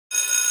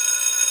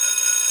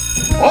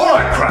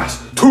Alright, class.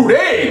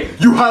 Today,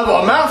 you have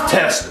a math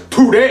test.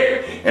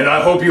 Today. And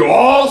I hope you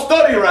all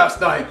study last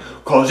night.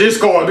 Cause it's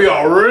gonna be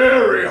a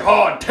very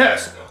hard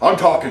test. I'm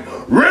talking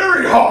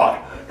very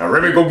hard. Now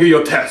let me go get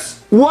your test.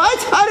 What?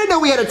 I didn't know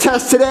we had a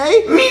test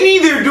today. Me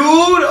neither, dude.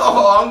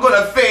 Oh, I'm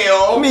gonna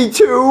fail. Me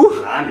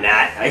too. I'm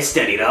not. I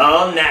studied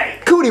all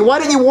night. Cody, why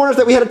didn't you warn us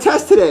that we had a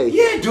test today?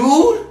 Yeah,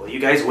 dude. Well, you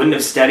guys wouldn't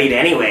have studied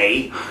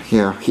anyway.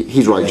 Yeah,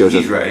 he's right,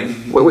 Joseph. He's right.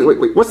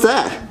 Wait, what's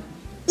that?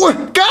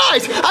 What?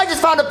 Guys, I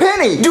just found a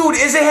penny. Dude,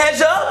 is it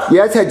heads up?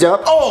 Yeah, it's heads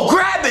up. Oh,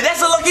 grab it.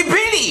 That's a lucky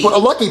penny. What, a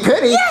lucky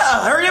penny?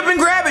 Yeah, hurry up and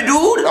grab it,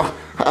 dude.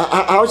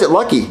 How is it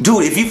lucky?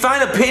 Dude, if you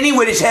find a penny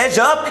with its heads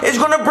up, it's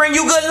gonna bring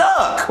you good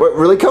luck. What,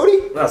 really, Cody?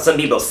 Well, some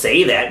people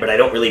say that, but I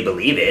don't really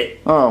believe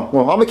it. Oh,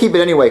 well, I'm gonna keep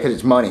it anyway because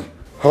it's money.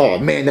 Oh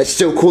man, that's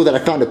so cool that I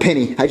found a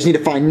penny. I just need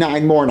to find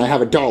 9 more and I have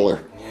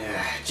 $1.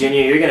 Yeah,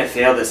 Junior, you're gonna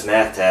fail this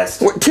math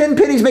test. What, 10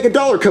 pennies make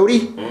 $1,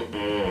 Cody?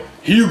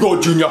 Here you go,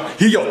 Junior.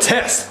 Here your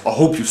test. I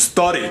hope you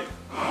study.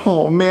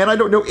 Oh man, I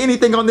don't know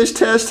anything on this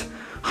test.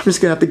 I'm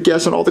just gonna have to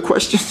guess on all the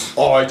questions.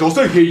 Alright,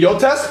 Joseph, here your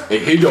test. Hey,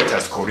 here your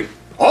test, Cody.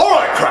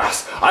 Alright,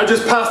 class. I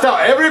just passed out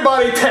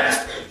everybody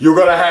test. You're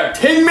gonna have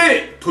 10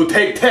 minutes to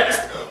take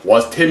test.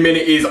 Once 10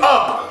 minutes is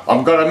up,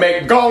 I'm gonna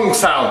make gong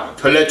sound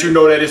to let you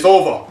know that it's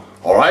over.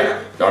 Alright?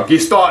 Now get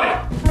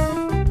started.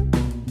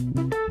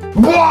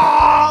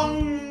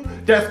 Bong!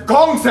 That's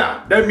gong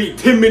sound. That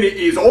means 10 minutes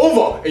is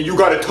over and you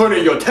gotta turn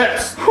in your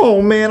test.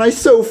 Oh man, I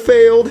so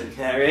failed.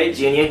 Alright,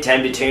 Junior,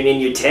 time to turn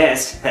in your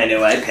test. I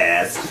know I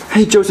passed.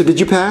 Hey Joseph, did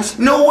you pass?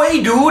 No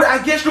way, dude.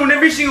 I guessed on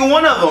every single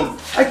one of them.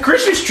 I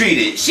Christmas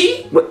treated.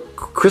 See? What,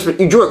 Christmas?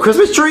 You drew a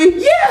Christmas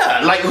tree?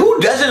 Yeah, like who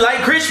doesn't like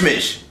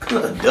Christmas?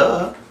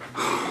 Duh.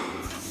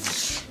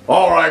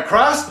 Alright,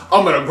 class.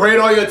 I'm gonna grade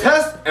all your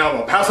tests and I'm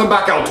gonna pass them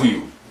back out to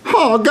you.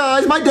 Oh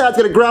guys, my dad's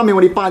gonna ground me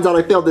when he finds out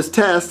I failed this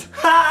test.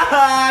 Ha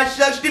ha,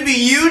 sucks to be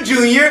you,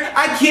 Junior.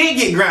 I can't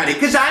get grounded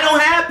because I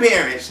don't have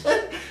parents.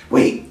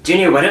 Wait.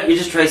 Junior, why don't you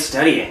just try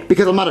studying?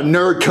 Because I'm not a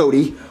nerd,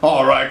 Cody.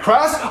 Alright,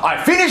 class.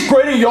 I finished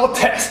grading your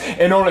test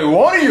and only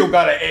one of you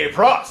got an A+.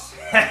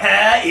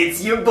 Haha,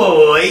 it's your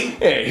boy.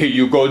 Hey, here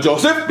you go,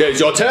 Joseph. There's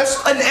your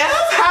test. An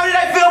F? How did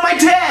I fail my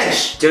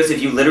test?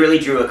 Joseph, you literally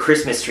drew a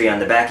Christmas tree on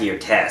the back of your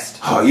test.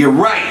 Oh, you're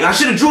right. I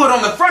should have drew it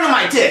on the front of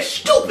my test.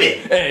 Stupid.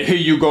 Hey, here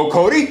you go,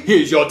 Cody.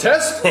 Here's your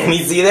test. Let me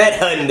see that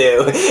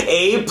hundo.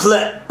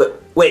 A+.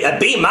 Wait, a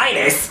B-?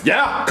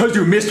 Yeah, cause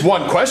you missed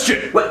one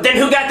question. What, then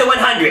who got the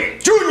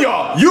 100?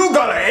 Junior, you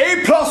got an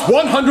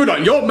A+100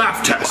 on your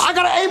math test. I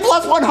got an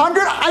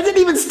A+100? I didn't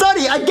even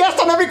study. I guessed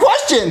on every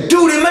question.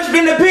 Dude, it must have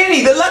been the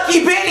penny, the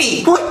lucky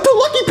penny. What? The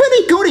lucky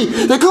penny,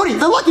 Cody.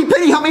 The lucky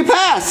penny helped me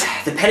pass.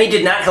 The penny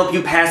did not help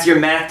you pass your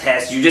math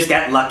test. You just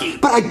got lucky.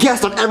 But I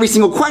guessed on every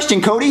single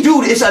question, Cody.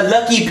 Dude, it's a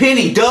lucky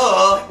penny,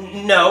 duh.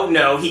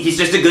 No, he's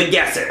just a good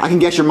guesser. I can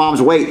guess your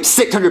mom's weight.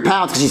 600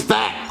 pounds because she's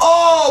fat.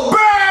 Oh, burn!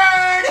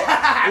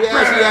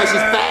 Yeah, she's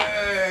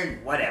fat.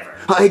 Whatever.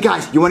 Hey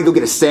guys, you want to go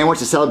get a sandwich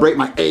to celebrate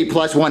my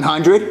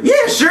A+100?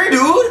 Yeah, sure,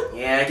 dude.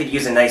 Yeah, I could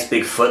use a nice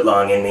big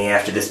footlong in me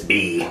after this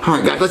B. All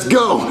right, guys, let's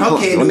go.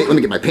 Okay, Let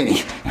me get my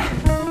penny.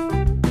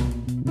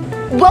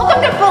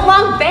 Welcome to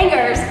Footlong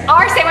Bangers.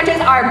 Our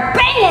sandwiches are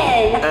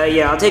banging.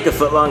 Yeah, I'll take a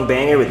footlong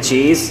banger with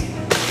cheese.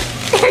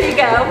 There you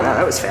go. Wow,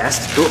 that was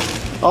fast. Cool.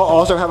 I'll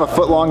also have a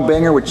foot-long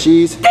banger with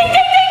cheese. Ding, ding, ding,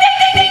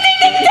 ding, ding, ding,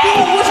 ding,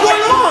 ding. What's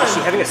going on? Is she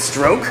having a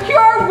stroke? You're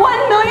our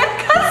 1 millionth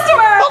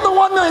customer. I'm the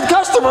 1 millionth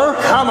customer.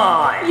 Come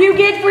on. You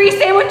get free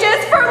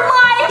sandwiches for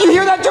life. You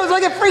hear that, Joseph?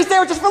 I get free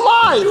sandwiches for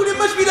life. Dude, it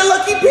must be the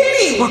lucky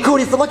penny. Well,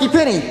 Cody, it's the lucky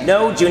penny.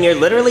 No, Junior,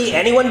 literally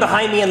anyone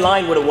behind me in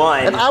line would have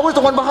And won. I was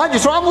the one behind you,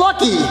 so I'm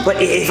lucky.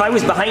 But if I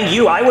was behind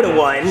you, I would have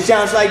won.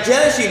 Sounds like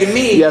jealousy to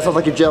me. Yeah, sounds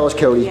like you're jealous,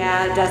 Cody.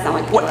 Yeah, it does sound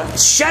like What?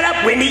 Shut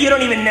up, Wendy, you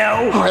don't even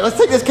know. All right, let's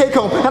take this cake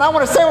home, and I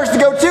want a sandwich to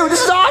go too.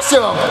 This is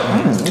awesome.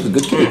 This is a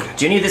good cake.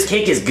 Junior, this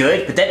cake is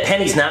good, but that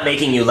penny's not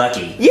making you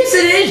lucky. Yes,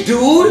 it is,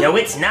 dude. No,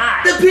 it's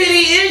not. The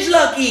penny is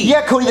lucky.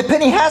 Yeah, Cody, the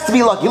penny has to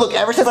be lucky. Look,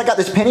 ever since I got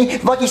this penny,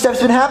 lucky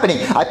stuff's been happening.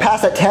 I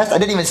passed that test. I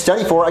didn't even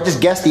study for it. I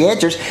just guessed the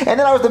answers, and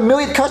then I was the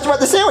millionth customer at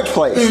the sandwich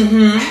place.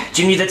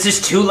 Junior, that's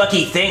just two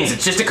lucky things.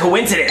 It's just a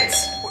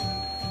coincidence.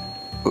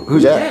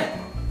 Who's that?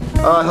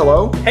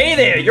 Hello? Hey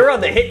there, you're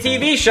on the hit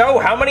TV show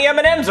How Many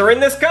M&Ms Are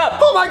in This Cup?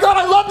 Oh my god,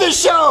 I love this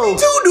show!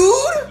 Dude,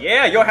 dude.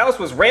 Yeah, your house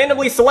was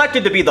randomly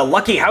selected to be the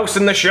lucky house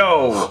in the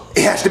show.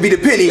 It has to be the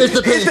penny. It's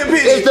the penny. It's the penny.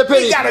 It's the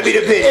penny. It gotta be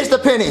the penny. It's the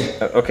penny.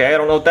 Okay, I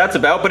don't know what that's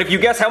about, but if you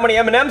guess how many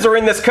M&Ms are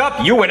in this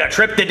cup, you win a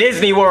trip to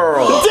Disney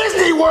World.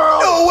 Disney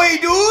World! No way,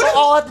 dude.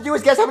 All I have to do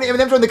is guess how many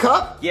M&Ms are in the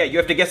cup? Yeah, you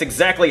have to guess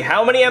exactly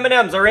how many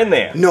M&Ms are in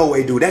there. No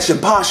way, dude. That's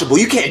impossible.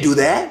 You can't do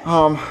that.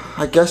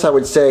 I guess I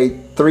would say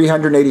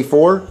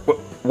 384.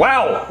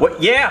 Wow,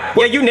 what? Yeah,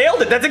 you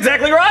nailed it. That's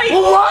exactly right.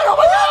 What? Oh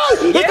my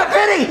god! It's Yeah. the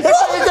penny!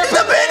 It's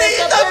the penny.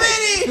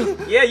 It's the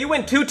penny. Yeah, you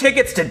win 2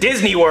 tickets to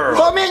Disney World.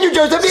 Oh man, you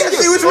Joseph! Yes,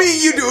 it was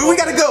me. You do. We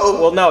gotta go.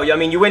 Well, no, I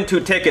mean, you win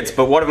 2 tickets,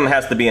 but one of them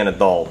has to be an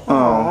adult.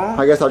 Oh.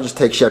 I guess I'll just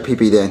take Chef Pee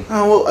Pee then.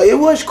 Oh, well, it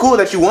was cool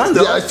that you won,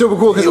 though. Yeah, it's super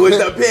cool. It was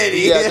the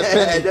penny. Yeah, the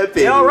penny. The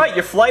penny. Yeah, all right,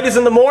 your flight is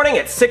in the morning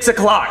at 6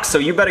 o'clock, so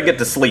you better get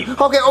to sleep.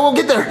 Okay, we'll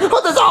get there.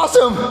 Oh, that's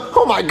awesome.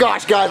 Oh my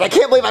gosh, guys, I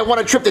can't believe I won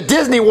a trip to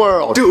Disney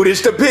World. Dude,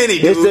 it's the penny,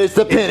 dude. It's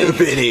the penny. It's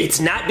the penny. It's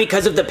not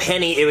because of the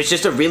penny, it was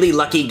just a really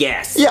lucky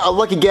guess. Yeah, a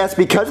lucky guess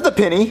because of the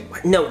penny.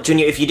 No,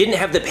 Junior, if you didn't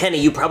have the penny,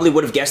 you probably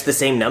would have guessed the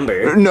same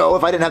number. No,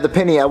 if I didn't have the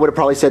penny, I would have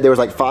probably said there was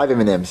like 5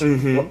 M&Ms.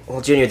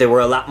 Well, Junior, there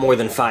were a lot more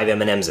than 5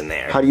 M&Ms in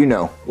there. How do you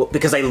know? Well,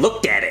 because I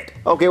looked at it.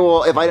 Okay,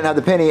 well, if I didn't have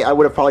the penny, I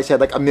would have probably said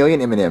like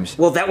 1,000,000 M&Ms.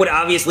 Well, that would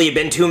obviously have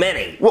been too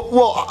many.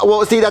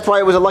 Well, see, that's why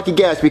it was a lucky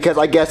guess, because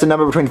I guessed a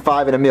number between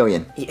 5 and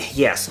 1,000,000.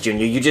 Yes,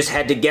 Junior, you just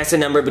had to guess a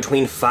number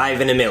between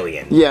 5 and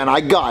 1,000,000. Yeah, and I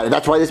got it.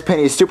 That's why this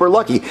penny is super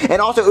lucky.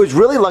 And also, it was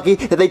really lucky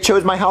that they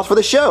chose my house for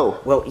the show.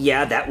 Well,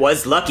 yeah, that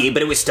was lucky,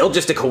 but it was still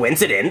just a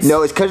coincidence.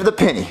 No, it's because of the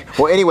penny.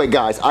 Well, anyway,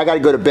 guys, I gotta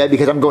go to bed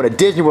because I'm going to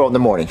Disney World in the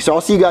morning. So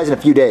I'll see you guys in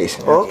a few days.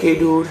 Okay,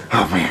 dude.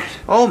 Oh, man.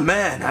 Oh,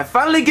 man. I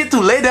finally get to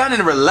lay down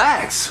and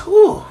relax.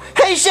 Whew.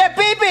 Hey, Chef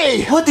Pee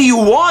Pee! What do you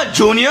want,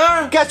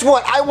 Junior? Guess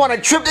what? I won a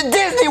trip to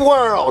Disney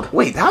World!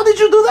 Wait, how did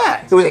you do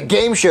that? It was a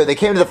game show. They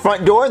came to the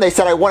front door and they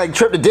said I won a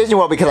trip to Disney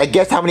World because I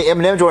guessed how many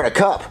M&Ms were in a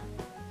cup.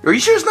 Are you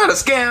sure it's not a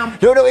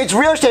scam? No, it's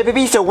real, Chef Pee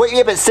Pee, so wake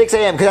me up at 6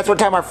 a.m. because that's what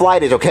time our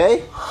flight is,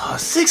 okay?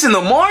 6 in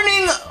the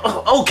morning?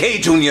 Oh, okay,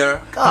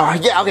 Junior.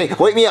 Yeah, okay,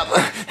 wake me up.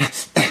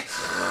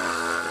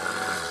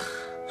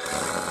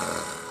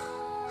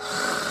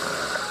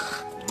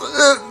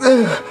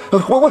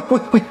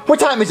 What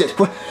time is it?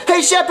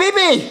 Hey, Chef Pee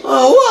Pee!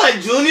 What,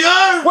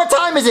 Junior? What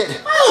time is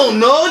it? I don't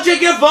know.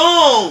 Check your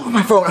phone.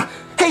 My phone.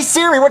 Hey,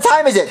 Siri, what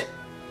time is it?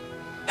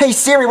 Hey,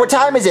 Siri, what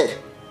time is it?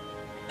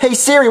 Hey,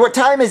 Siri, what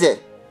time is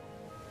it?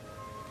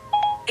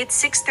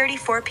 It's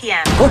 6:34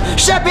 p.m.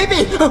 Chef Pee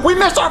Pee, we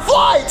missed our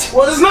flight!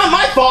 Well, it's not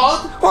my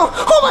fault.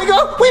 Oh my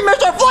god, we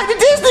missed our flight to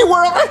Disney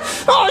World!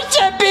 Oh,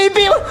 Chef Pee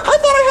Pee, I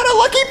thought I had a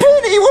lucky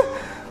penny!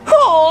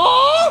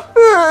 Aww.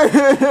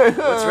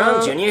 What's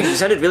wrong, Junior? You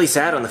sounded really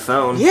sad on the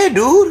phone. Yeah,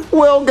 dude.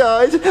 Well,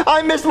 guys,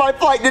 I missed my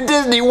flight to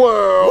Disney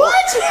World!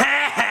 What?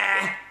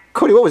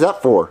 Cody, what was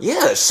that for?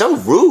 Yeah, so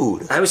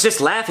rude. I was just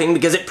laughing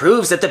because it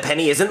proves that the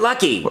penny isn't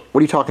lucky. What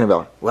are you talking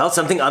about? Well,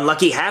 something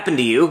unlucky happened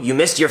to you. You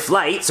missed your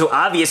flight, so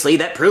obviously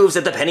that proves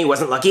that the penny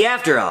wasn't lucky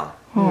after all.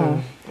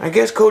 I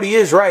guess Cody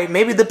is right.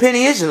 Maybe the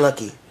penny isn't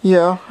lucky.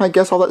 Yeah, I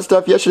guess all that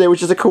stuff yesterday was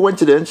just a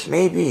coincidence.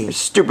 Maybe.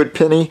 Stupid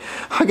penny.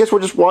 I guess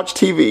we'll just watch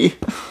TV.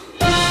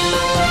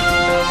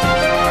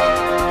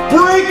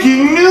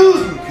 Breaking news,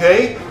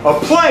 okay? A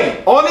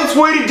plane on its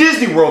way to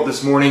Disney World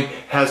this morning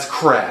has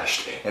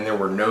crashed, and there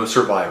were no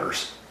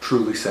survivors.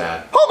 Truly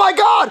sad. Oh my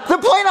god! The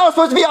plane I was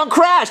supposed to be on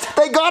crashed!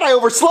 Thank god I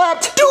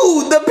overslept!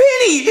 Dude, the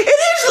penny! It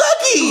is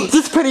lucky!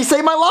 This penny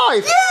saved my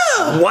life!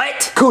 Yeah!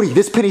 What? Cody,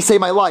 this penny saved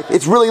my life.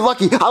 It's really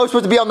lucky. I was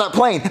supposed to be on that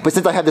plane, but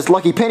since I had this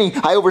lucky penny,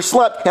 I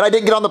overslept and I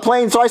didn't get on the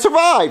plane, so I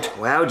survived.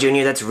 Wow,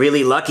 Junior, that's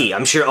really lucky.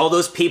 I'm sure all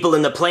those people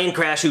in the plane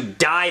crash who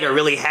died are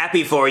really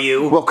happy for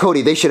you. Well,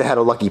 Cody, they should have had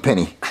a lucky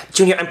penny.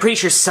 Junior, I'm pretty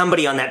sure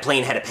somebody on that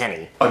plane had a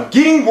penny. I'm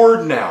getting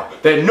word now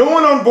that no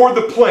one on board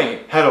the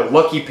plane had a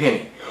lucky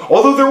penny.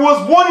 Although there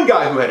was one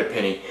guy who had a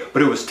penny,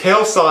 but it was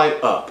tail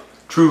side up.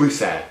 Truly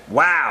sad.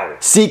 Wow.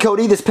 See,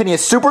 Cody, this penny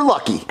is super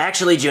lucky.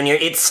 Actually, Junior,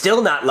 it's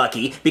still not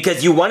lucky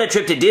because you won a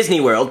trip to Disney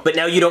World, but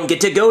now you don't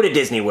get to go to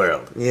Disney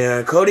World.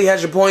 Yeah, Cody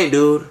has a point,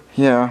 dude.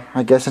 Yeah,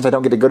 I guess since I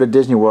don't get to go to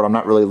Disney World, I'm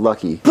not really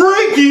lucky.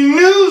 Breaking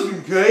news,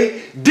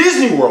 okay?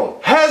 Disney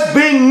World has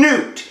been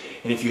nuked.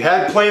 And if you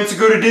had plans to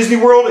go to Disney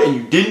World and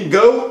you didn't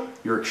go,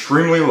 you're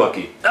extremely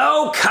lucky.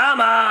 Oh,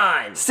 come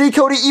on! See,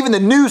 Cody, even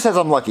the news says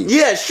I'm lucky.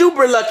 Yeah,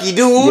 super lucky,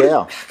 dude.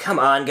 Yeah. Come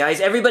on, guys.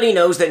 Everybody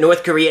knows that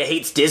North Korea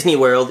hates Disney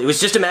World. It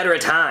was just a matter of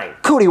time.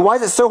 Cody, why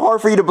is it so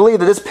hard for you to believe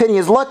that this penny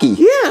is lucky?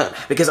 Yeah.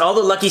 Because all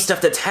the lucky stuff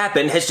that's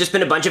happened has just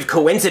been a bunch of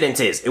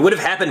coincidences. It would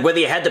have happened whether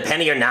you had the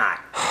penny or not.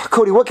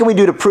 Cody, what can we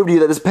do to prove to you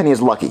that this penny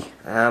is lucky?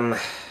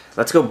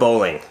 Let's go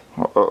bowling.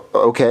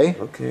 Okay.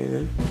 Okay,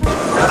 then.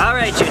 All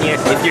right, Junior.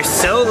 If you're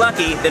so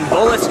lucky, then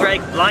bowl a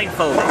strike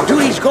blindfolded.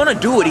 Dude, he's gonna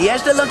do it. He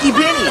has the lucky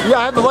penny. Yeah,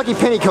 I have the lucky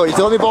penny, Cody,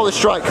 so let me bowl the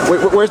strike.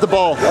 Where's the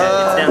ball? It's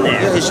down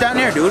there. Yeah, it's down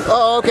there, dude.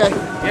 Oh, okay.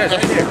 Yeah, it's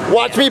right there.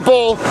 Watch me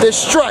bowl this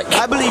strike.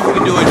 I believe you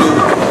can do it,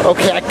 dude.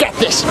 Okay, I got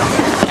this.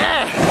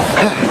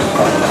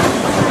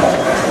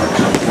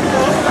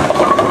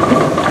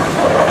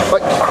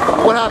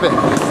 What happened?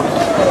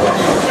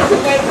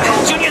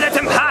 Junior, that's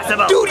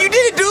impossible. Dude, you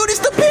did it, dude. It's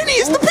the penny.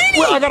 It's the penny.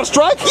 Well, I got a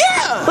strike?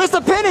 Yeah. It's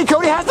the penny,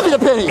 Cody. It has to be the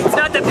penny. It's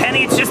not the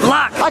penny, it's just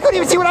luck. I couldn't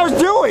even see what I was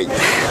doing.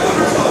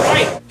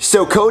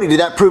 So, Cody, did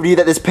that prove to you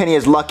that this penny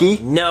is lucky?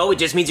 No, it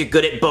just means you're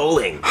good at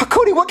bowling.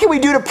 Cody, what can we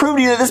do to prove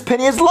to you that this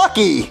penny is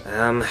lucky?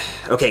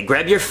 Okay,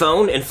 grab your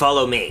phone and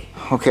follow me.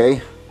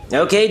 Okay.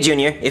 Okay,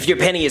 Junior, if your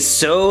penny is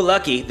so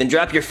lucky, then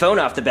drop your phone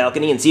off the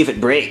balcony and see if it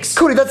breaks.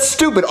 Cody, that's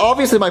stupid.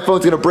 Obviously, my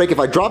phone's gonna break if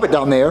I drop it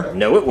down there.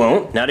 No, it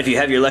won't. Not if you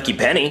have your lucky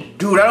penny.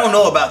 Dude, I don't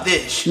know about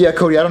this. Yeah,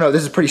 Cody, I don't know.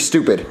 This is pretty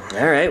stupid.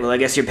 Alright, well, I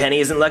guess your penny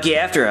isn't lucky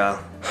after all.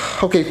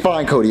 Okay,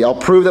 fine, Cody. I'll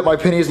prove that my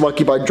penny is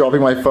lucky by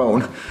dropping my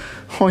phone.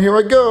 Oh, here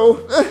I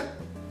go.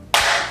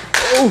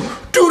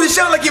 Oh. Dude, it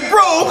sounded like it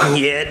broke.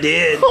 Yeah, it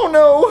did. Oh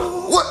no!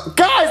 Look,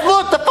 guys,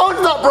 look, the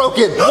phone's not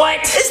broken.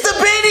 What? It's the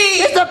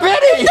penny. It's a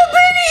penny.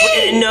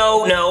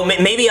 No,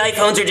 maybe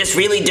iPhones are just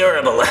really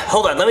durable.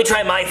 Hold on, let me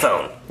try my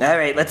phone. All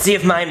right, let's see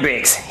if mine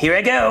breaks. Here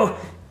I go.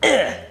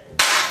 That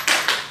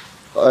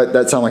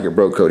sounded like it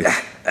broke, Cody.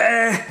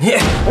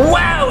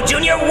 Wow,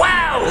 Junior,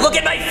 wow! Look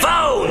at my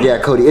phone! Yeah,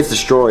 Cody, it's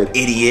destroyed.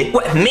 Idiot.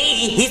 What, me?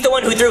 He's the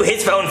one who threw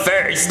his phone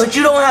first. But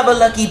you don't have a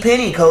lucky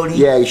penny, Cody.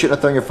 Yeah, you shouldn't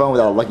have thrown your phone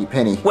without a lucky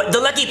penny. What, the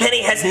lucky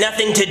penny has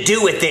nothing to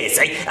do with this.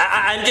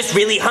 I'm just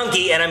really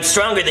hunky and I'm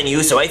stronger than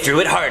you, so I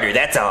threw it harder,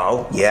 that's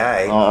all.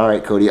 Yeah. All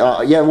right, Cody.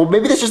 Yeah, well,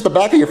 maybe that's just the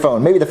back of your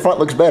phone. Maybe the front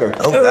looks better.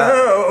 Oh,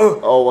 God.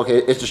 Oh, okay,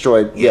 it's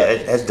destroyed. Yeah,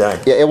 that's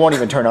done. Yeah, it won't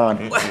even turn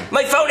on.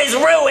 My phone is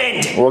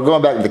ruined! Well, we're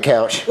going back to the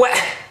couch. What?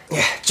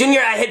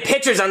 Junior, I had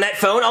pictures on that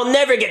phone. I'll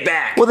never get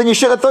back. Well, then you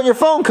shouldn't have thrown your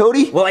phone,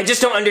 Cody. Well, I just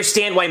don't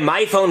understand why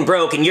my phone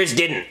broke and yours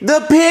didn't.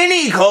 The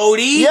penny,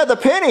 Cody. Yeah, the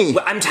penny.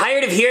 Well, I'm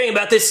tired of hearing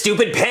about this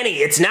stupid penny.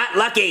 It's not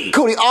lucky.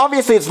 Cody,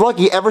 obviously it's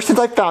lucky. Ever since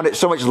I found it,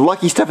 so much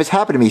lucky stuff has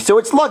happened to me. So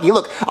it's lucky.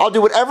 Look, I'll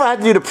do whatever I have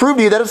to do to prove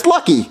to you that it's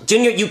lucky.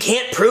 Junior, you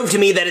can't prove to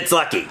me that it's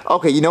lucky.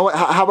 Okay, you know what?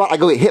 How about I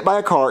go get hit by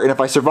a car, and if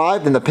I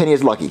survive, then the penny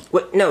is lucky.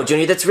 What? No,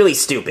 Junior, that's really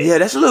stupid. Yeah,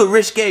 that's a little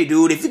risque,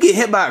 dude. If you get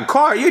hit by a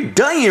car, you're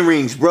done your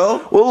rings,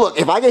 bro. Well, look,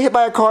 if I get hit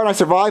by a car and I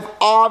survive,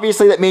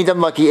 obviously that means I'm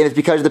lucky, and it's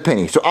because of the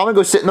penny. So I'm gonna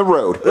go sit in the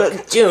road.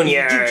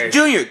 Junior.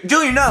 Junior,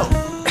 no.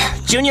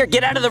 Junior,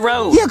 get out of the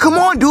road. Yeah, come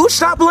on, dude.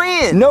 Stop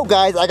playing. No,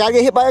 guys, I gotta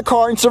get hit by a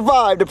car and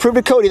survive to prove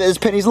to Cody that his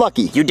penny's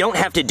lucky. You don't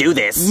have to do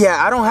this.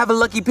 Yeah, I don't have a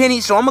lucky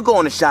penny, so I'm gonna go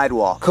on the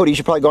sidewalk. Cody, you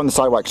should probably go on the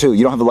sidewalk too.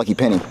 You don't have a lucky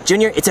penny.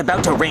 Junior, it's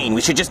about to rain. We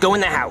should just go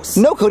in the house.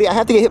 No, Cody, I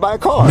have to get hit by a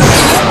car.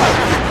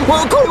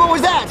 Well, Cody, what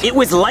was that? It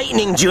was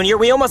lightning, Junior.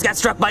 We almost got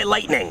struck by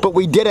lightning. But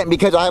we didn't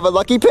because I have a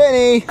lucky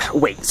penny.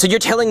 Wait, so you're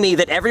telling me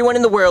that everyone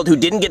in the world who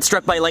didn't get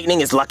struck by lightning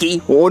is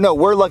lucky? Well, no,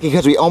 we're lucky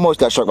because we almost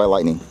got struck by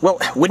lightning. Well,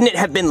 wouldn't it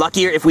have been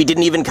luckier if we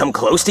didn't even come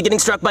close to getting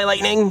struck by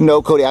lightning?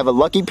 No, Cody, I have a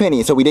lucky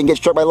penny, so we didn't get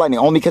struck by lightning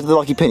only because of the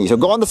lucky penny. So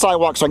go on the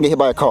sidewalk so I can get hit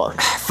by a car.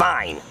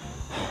 Fine.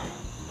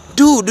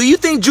 Dude, do you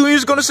think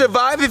Junior's gonna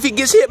survive if he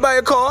gets hit by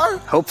a car?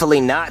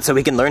 Hopefully not, so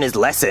he can learn his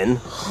lesson.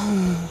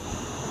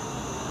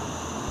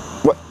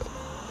 What?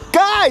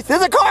 Guys,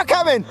 there's a car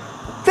coming!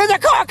 There's a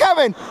car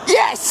coming!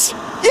 Yes!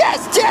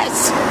 Yes,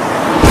 yes!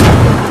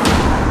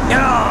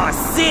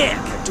 Oh, sick!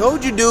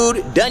 Told you,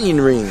 dude. Onion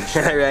rings.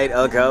 Alright,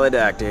 I'll call a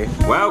doctor.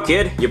 Wow,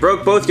 kid, you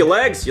broke both your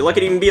legs. You're lucky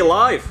to even be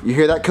alive. You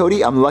hear that,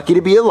 Cody? I'm lucky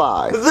to be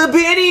alive. The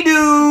penny,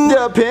 dude.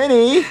 The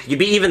penny! You'd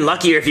be even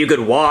luckier if you could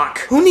walk.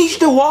 Who needs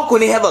to walk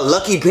when they have a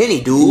lucky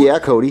penny, dude? Yeah,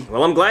 Cody.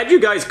 Well, I'm glad you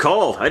guys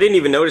called. I didn't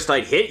even notice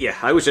I'd hit you.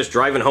 I was just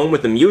driving home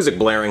with the music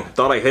blaring.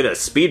 Thought I hit a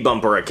speed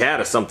bump or a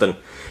cat or something.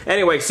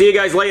 Anyway, see you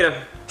guys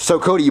later. So,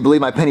 Cody, you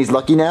believe my penny's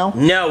lucky now?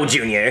 No,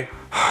 Junior.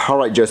 All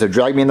right, Joseph,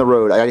 drag me in the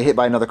road. I got hit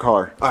by another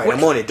car. All right,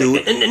 I'm on it,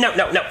 dude.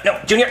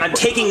 No, Junior, I'm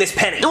taking this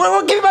penny.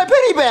 Well, give me my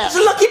penny back! It's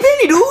a lucky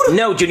penny, dude.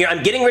 No, Junior,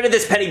 I'm getting rid of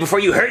this penny before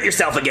you hurt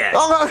yourself again.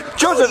 Oh,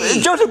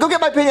 Joseph, go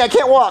get my penny. I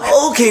can't walk.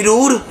 Okay,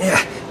 dude.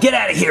 Get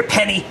out of here,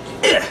 penny.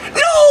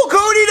 No,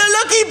 Cody, the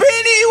lucky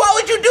penny. Why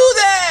would you do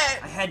that?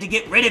 I had to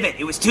get rid of it.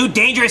 It was too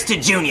dangerous to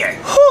Junior.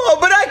 Oh,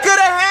 but I could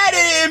have had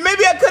it.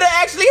 Maybe I could have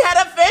actually had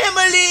a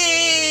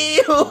family.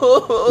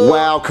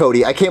 Wow,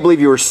 Cody, I can't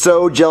believe you were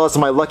so jealous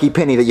of my lucky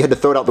penny that you had to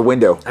throw it out the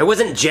window. I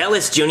wasn't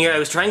jealous, Junior. I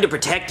was trying to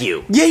protect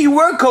you. Yeah, you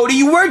were, Cody.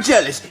 You were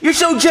jealous. You're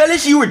so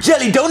jealous, you were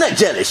jelly donut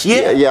jealous,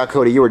 yeah? Yeah,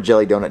 Cody, you were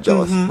jelly donut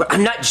jealous.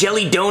 I'm not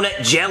jelly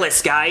donut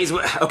jealous, guys.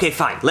 Okay,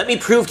 fine. Let me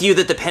prove to you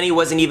that the penny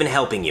wasn't even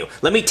helping you.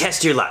 Let me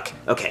test your luck.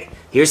 Okay,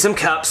 here's some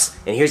cups,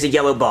 and here's a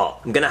yellow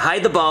ball. I'm gonna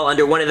hide the ball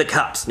under one of the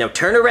cups. Now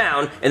turn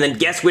around, and then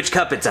guess which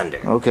cup it's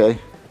under. Okay.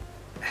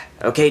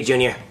 Okay,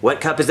 Junior,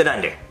 what cup is it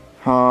under?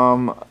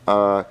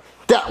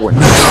 That one.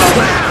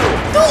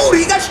 Dude,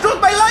 he got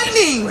struck by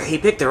lightning. He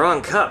picked the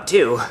wrong cup,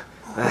 too.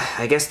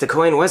 I guess the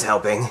coin was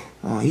helping.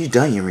 Oh, he's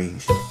done your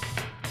rings.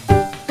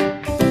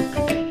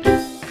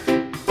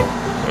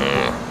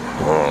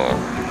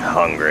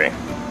 Hungry.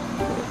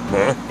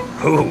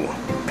 Ooh,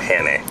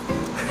 penny.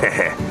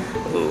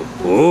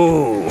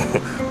 Ooh,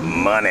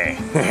 money.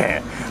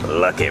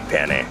 Lucky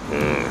penny.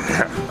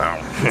 I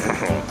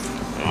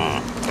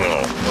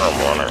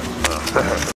want it.